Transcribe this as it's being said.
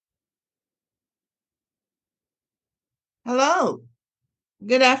Hello,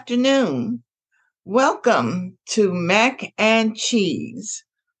 good afternoon. Welcome to Mac and Cheese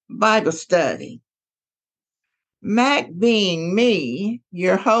Bible Study. Mac being me,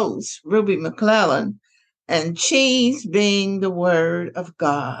 your host, Ruby McClellan, and cheese being the Word of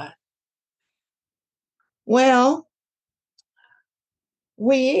God. Well,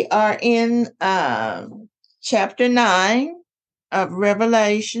 we are in chapter 9 of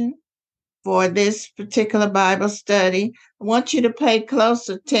Revelation for this particular Bible study. I want you to pay close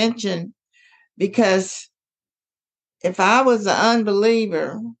attention because if I was an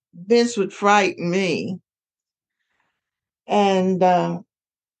unbeliever, this would frighten me. And I'm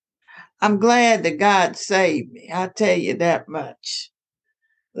glad that God saved me. I'll tell you that much.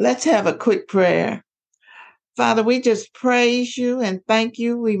 Let's have a quick prayer. Father, we just praise you and thank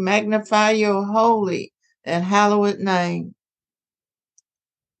you. We magnify your holy and hallowed name.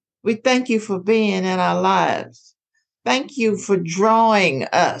 We thank you for being in our lives. Thank you for drawing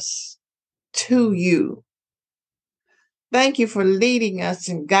us to you. Thank you for leading us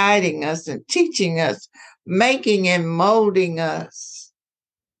and guiding us and teaching us, making and molding us.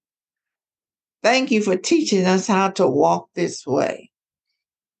 Thank you for teaching us how to walk this way.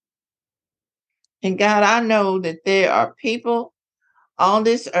 And God, I know that there are people on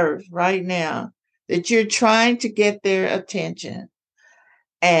this earth right now that you're trying to get their attention.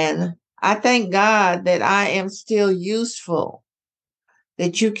 And I thank God that I am still useful,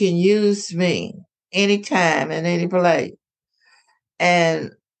 that you can use me anytime and any place.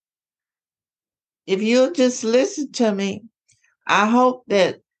 And if you'll just listen to me, I hope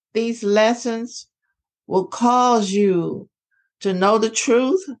that these lessons will cause you to know the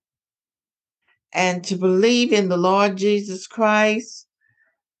truth and to believe in the Lord Jesus Christ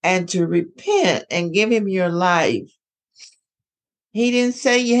and to repent and give him your life. He didn't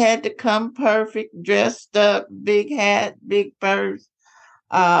say you had to come perfect, dressed up, big hat, big purse.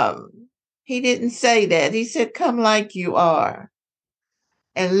 He didn't say that. He said, come like you are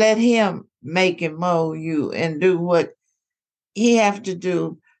and let him make and mold you and do what he have to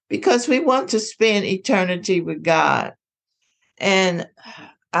do because we want to spend eternity with God. And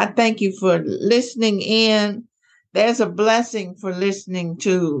I thank you for listening in. There's a blessing for listening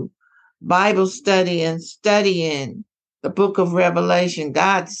to Bible study and studying the book of Revelation.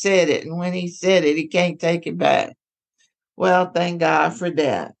 God said it, and when he said it, he can't take it back. Well, thank God for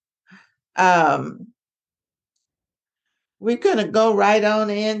that. Um, we're going to go right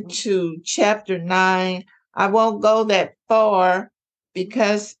on into chapter 9. I won't go that far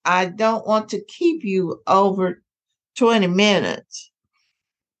because I don't want to keep you over 20 minutes.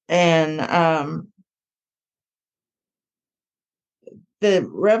 And the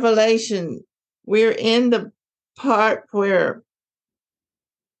revelation, we're in the part where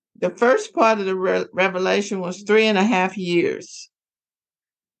the first part of the revelation was 3.5 years.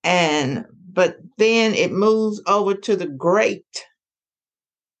 But then it moves over to the great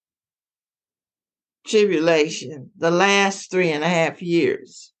tribulation, the last 3.5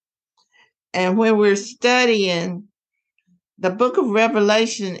 years. And when we're studying, the book of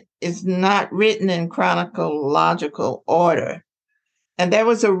Revelation is not written in chronological order. And there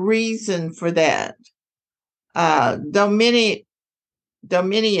was a reason for that. Dominion,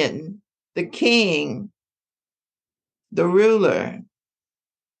 the king, the ruler,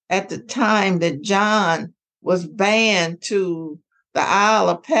 at the time that John was banned to the Isle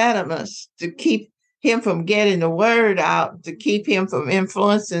of Patmos to keep him from getting the word out, to keep him from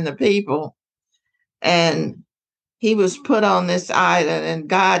influencing the people. And he was put on this island, and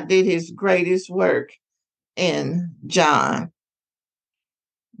God did his greatest work in John.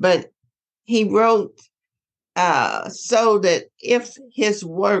 But he wrote so that if his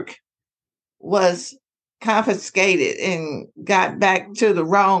work was confiscated and got back to the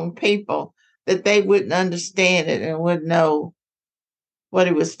wrong people, that they wouldn't understand it and wouldn't know what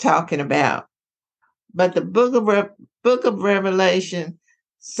he was talking about. But the book of Revelation,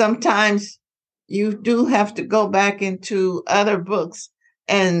 sometimes you do have to go back into other books,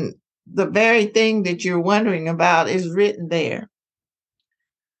 and the very thing that you're wondering about is written there.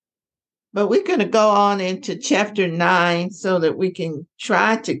 But we're going to go on into chapter 9 so that we can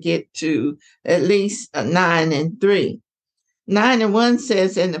try to get to at least 9 and 3. 9 and 1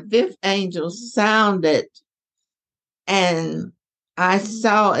 says, and the fifth angel sounded, and I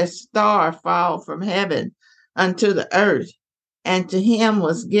saw a star fall from heaven unto the earth, and to him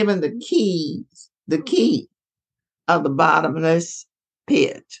was given the key of the bottomless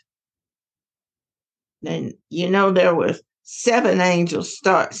pit. And there were 7 angels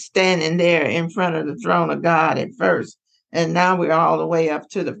standing there in front of the throne of God at first, and now we're all the way up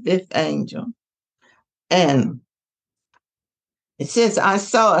to the 5th angel. And It says, I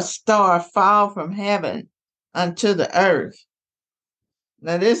saw a star fall from heaven unto the earth.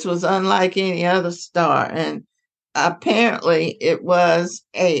 Now, this was unlike any other star, and apparently it was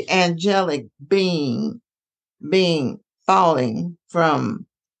a angelic being falling from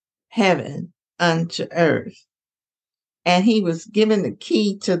heaven unto earth. And he was given the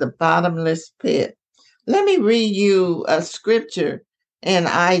key to the bottomless pit. Let me read you a scripture in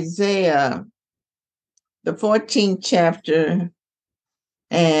Isaiah, the 14th chapter,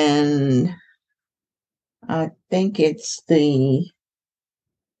 and I think it's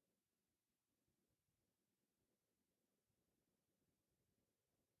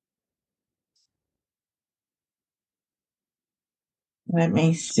let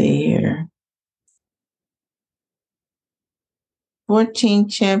me see here,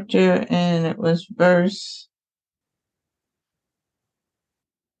 14th chapter, and it was verse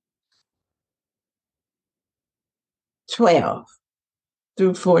 12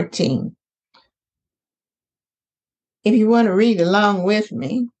 through 14. If you want to read along with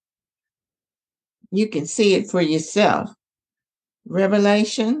me, you can see it for yourself.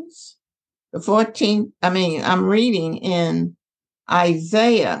 Revelations, the 14th, I'm reading in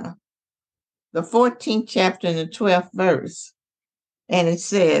Isaiah, the 14th chapter and the 12th verse. And it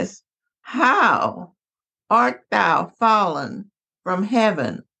says, how art thou fallen from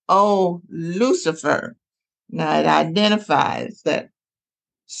heaven, O Lucifer? Now it identifies that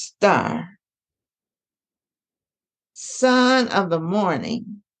star, son of the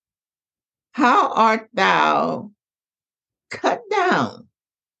morning. How art thou cut down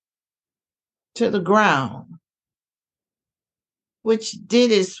to the ground, which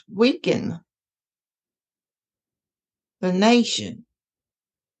didst weaken the nation?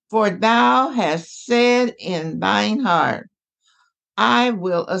 For thou hast said in thine heart, I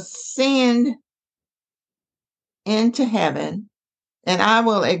will ascend into heaven, and I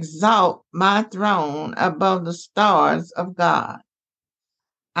will exalt my throne above the stars of God.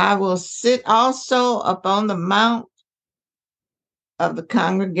 I will sit also upon the mount of the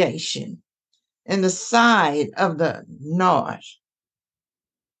congregation in the side of the north,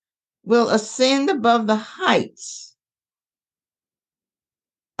 will ascend above the heights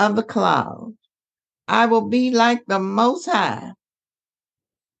of the cloud. I will be like the Most High,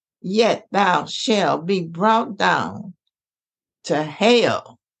 yet thou shalt be brought down to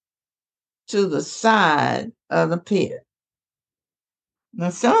hell, to the side of the pit.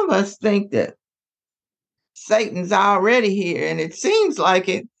 Now, some of us think that Satan's already here, and it seems like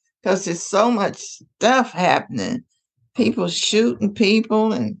it because there's so much stuff happening. People shooting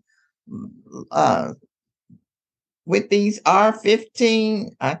people, and uh, with these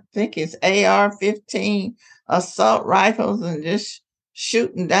R-15, I think it's AR-15 assault rifles, and just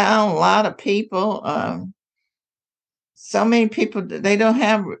shooting down a lot of people. So many people, they don't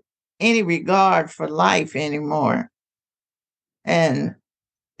have any regard for life anymore. And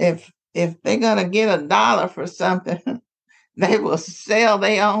if they're gonna get $1 for something, they will sell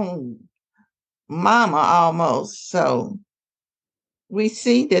their own mama almost. So we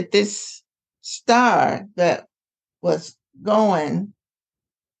see that this star that was going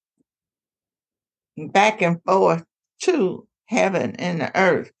back and forth to heaven and the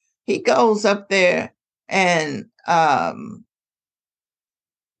earth, he goes up there and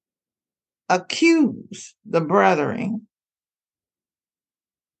accuse the brethren,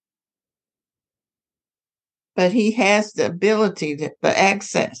 but he has the ability, the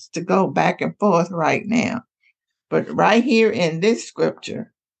access to go back and forth right now. But right here in this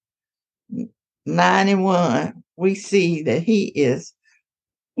scripture, 91, we see that he is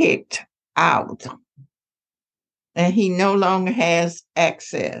kicked out and he no longer has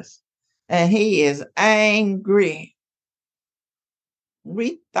access and he is angry.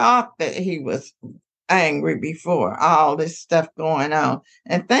 We thought that he was angry before all this stuff going on.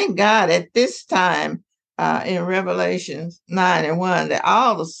 And thank God at this time in Revelations 9 and 1 that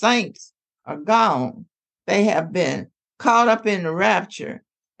all the saints are gone. They have been caught up in the rapture.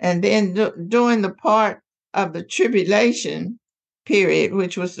 And then during the part of the tribulation period,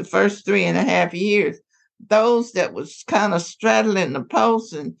 which was the first 3.5 years, those that was kind of straddling the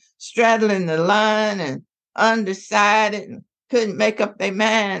post and straddling the line and undecided and couldn't make up their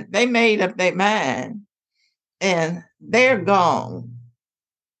mind, they made up their mind and they're gone.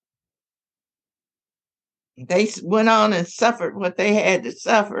 They went on and suffered what they had to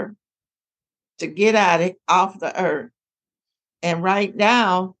suffer to get out of off the earth. And right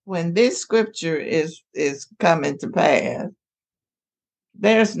now, when this scripture is coming to pass,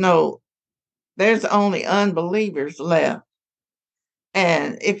 there's only unbelievers left.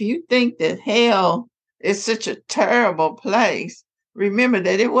 And if you think that hell is such a terrible place, remember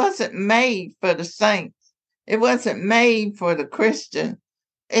that it wasn't made for the saints. It wasn't made for the Christian.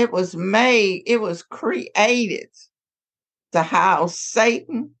 It was created to house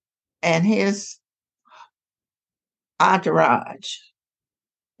Satan and his entourage.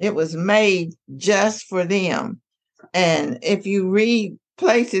 It was made just for them. And if you read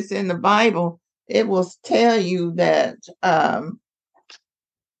places in the Bible, it will tell you that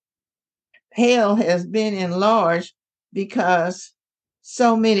hell has been enlarged because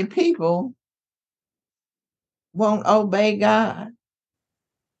so many people won't obey God.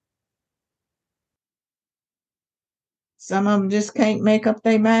 Some of them just can't make up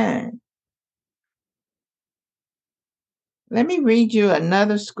their mind. Let me read you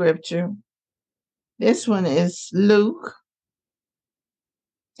another scripture. This one is Luke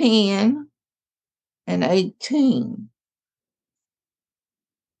 10 and 18.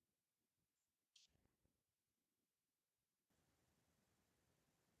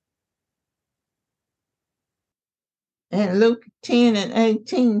 And Luke 10 and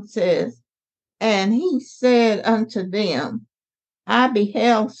 18 says, "And he said unto them, I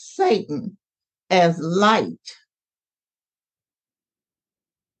beheld Satan as light.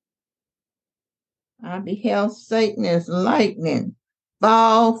 I beheld Satan as lightning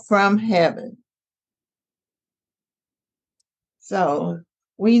fall from heaven." So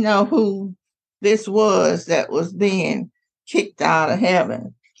we know who this was that was being kicked out of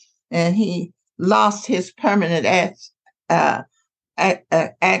heaven. And he lost his permanent uh,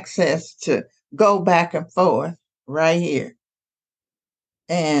 access to go back and forth right here.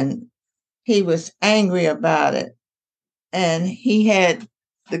 And he was angry about it. And he had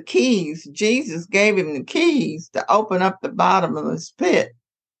the keys. Jesus gave him the keys to open up the bottom of this pit.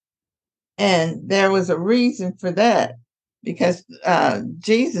 And there was a reason for that, because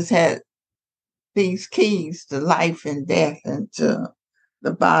Jesus had these keys to life and death and to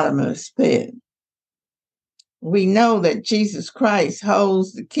the bottom of the pit. We know that Jesus Christ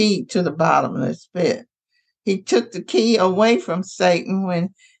holds the key to the bottom of the pit. He took the key away from Satan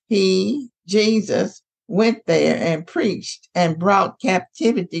when Jesus, went there and preached and brought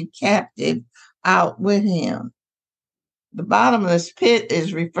captivity captive out with him. The bottom of this pit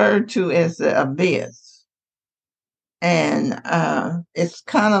is referred to as the abyss. And it's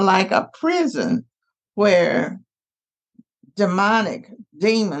kind of like a prison where demonic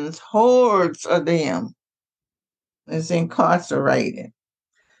demons, hordes of them, is incarcerated.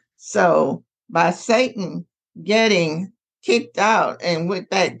 So by Satan getting kicked out and with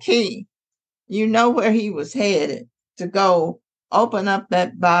that key, you know where he was headed, to go open up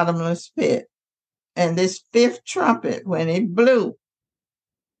that bottomless pit. And this fifth trumpet, when it blew,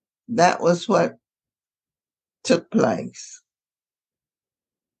 that was what took place.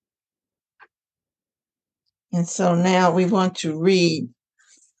 And so now we want to read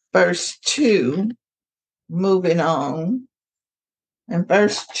verse 2, moving on. And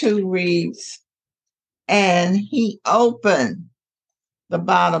verse 2 reads, "And he opened the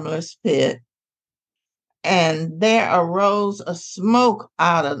bottomless pit, and there arose a smoke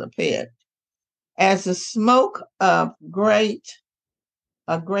out of the pit, as the smoke of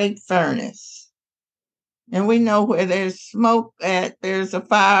a great furnace." And we know where there's smoke at, there's a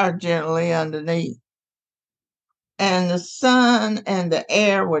fire generally underneath. "And the sun and the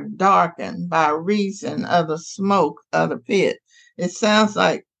air were darkened by reason of the smoke of the pit." It sounds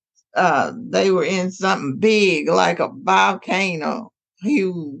like they were in something big, like a volcano,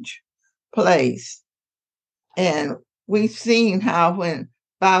 huge place. And we've seen how when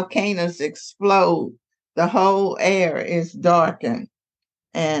volcanoes explode, the whole air is darkened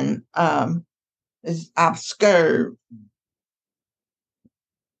and is obscured.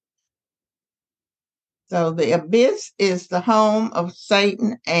 So the abyss is the home of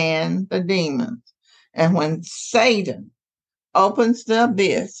Satan and the demons. And when Satan opens the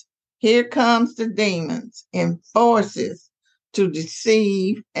abyss, here comes the demons in forces to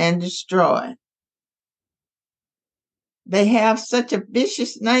deceive and destroy. They have such a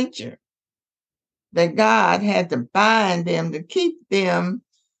vicious nature that God had to bind them to keep the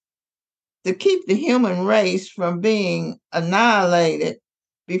human race from being annihilated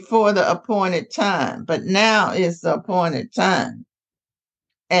before the appointed time. But now is the appointed time.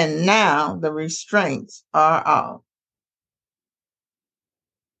 And now the restraints are off.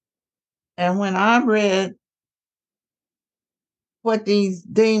 And when I read what these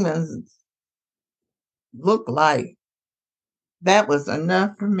demons look like, that was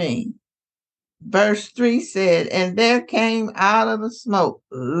enough for me. Verse 3 said, "And there came out of the smoke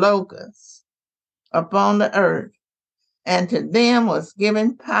locusts upon the earth, and to them was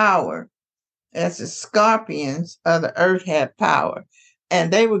given power as the scorpions of the earth had power.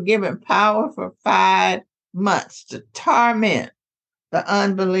 And they were given power for 5 months to torment the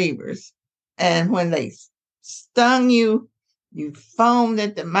unbelievers. And when they stung you, you foamed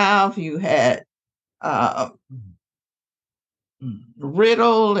at the mouth, you had uh,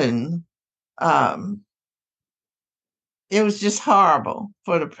 riddle, and um, it was just horrible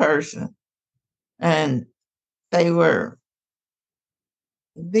for the person. And they were,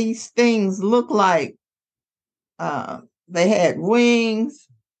 these things look like they had wings,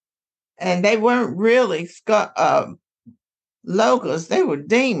 and they weren't really locusts, they were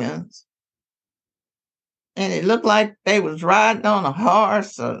demons. And it looked like they was riding on a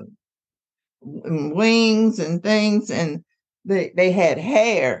horse or wings and things, and they had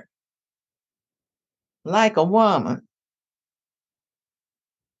hair like a woman,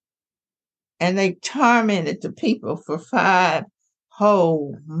 and they tormented the people for 5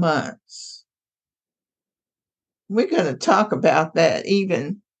 whole months. We're going to talk about that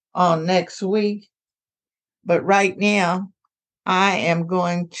even on next week, but right now I am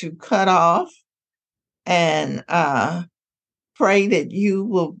going to cut off and pray that you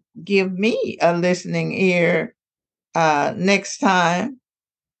will give me a listening ear next time,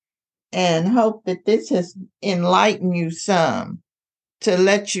 and hope that this has enlightened you some, to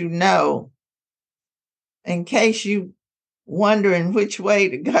let you know, in case you wondering which way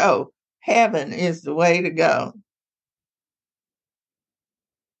to go, heaven is the way to go.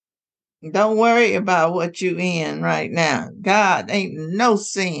 Don't worry about what you in right now. God ain't no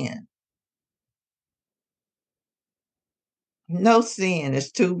sin. No sin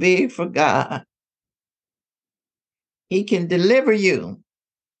is too big for God. He can deliver you.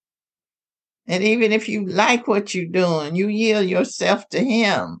 And even if you like what you're doing, you yield yourself to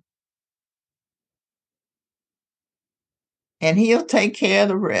him, and he'll take care of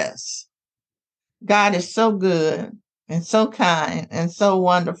the rest. God is so good and so kind and so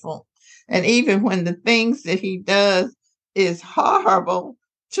wonderful. And even when the things that he does is horrible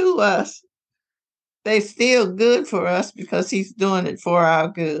to us, they're still good for us because he's doing it for our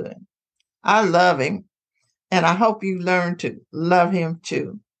good. I love him, and I hope you learn to love him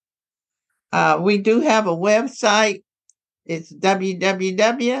too. We do have a website. It's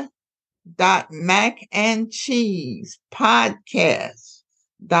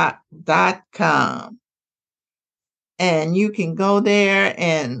www.macandcheesepodcast.com. And you can go there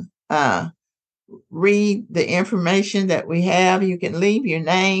and read the information that we have. You can leave your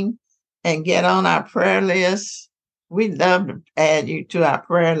name and get on our prayer list. We'd love to add you to our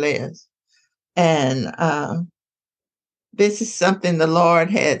prayer list. And this is something the Lord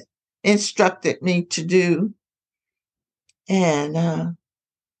had instructed me to do. And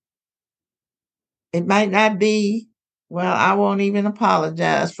it might not be, well, I won't even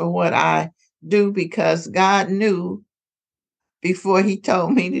apologize for what I do, because God knew before he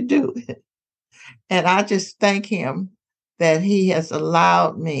told me to do it. And I just thank him that he has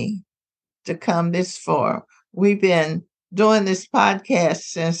allowed me to come this far. We've been doing this podcast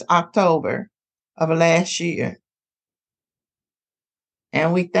since October of last year.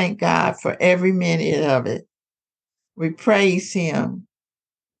 And we thank God for every minute of it. We praise him.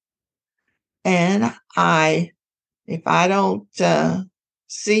 And if I don't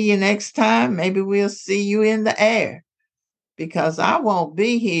see you next time, maybe we'll see you in the air, because I won't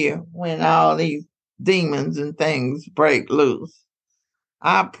be here when all these demons and things break loose.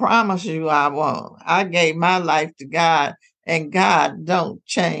 I promise you I won't. I gave my life to God, and God don't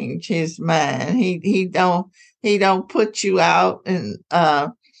change his mind. He don't put you out, and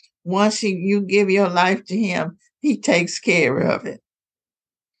once you give your life to him, he takes care of it.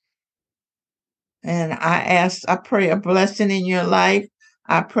 And I pray a blessing in your life.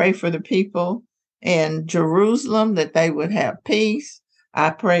 I pray for the people in Jerusalem, that they would have peace.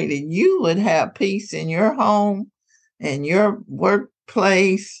 I pray that you would have peace in your home, in your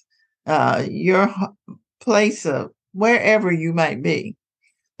workplace, your place of wherever you might be,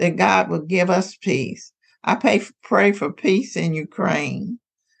 that God will give us peace. I pray for peace in Ukraine.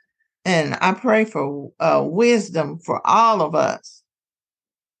 And I pray for wisdom for all of us,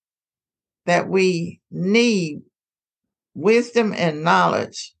 that we need wisdom and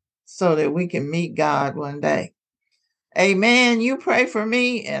knowledge so that we can meet God one day. Amen. You pray for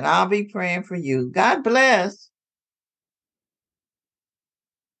me, and I'll be praying for you. God bless.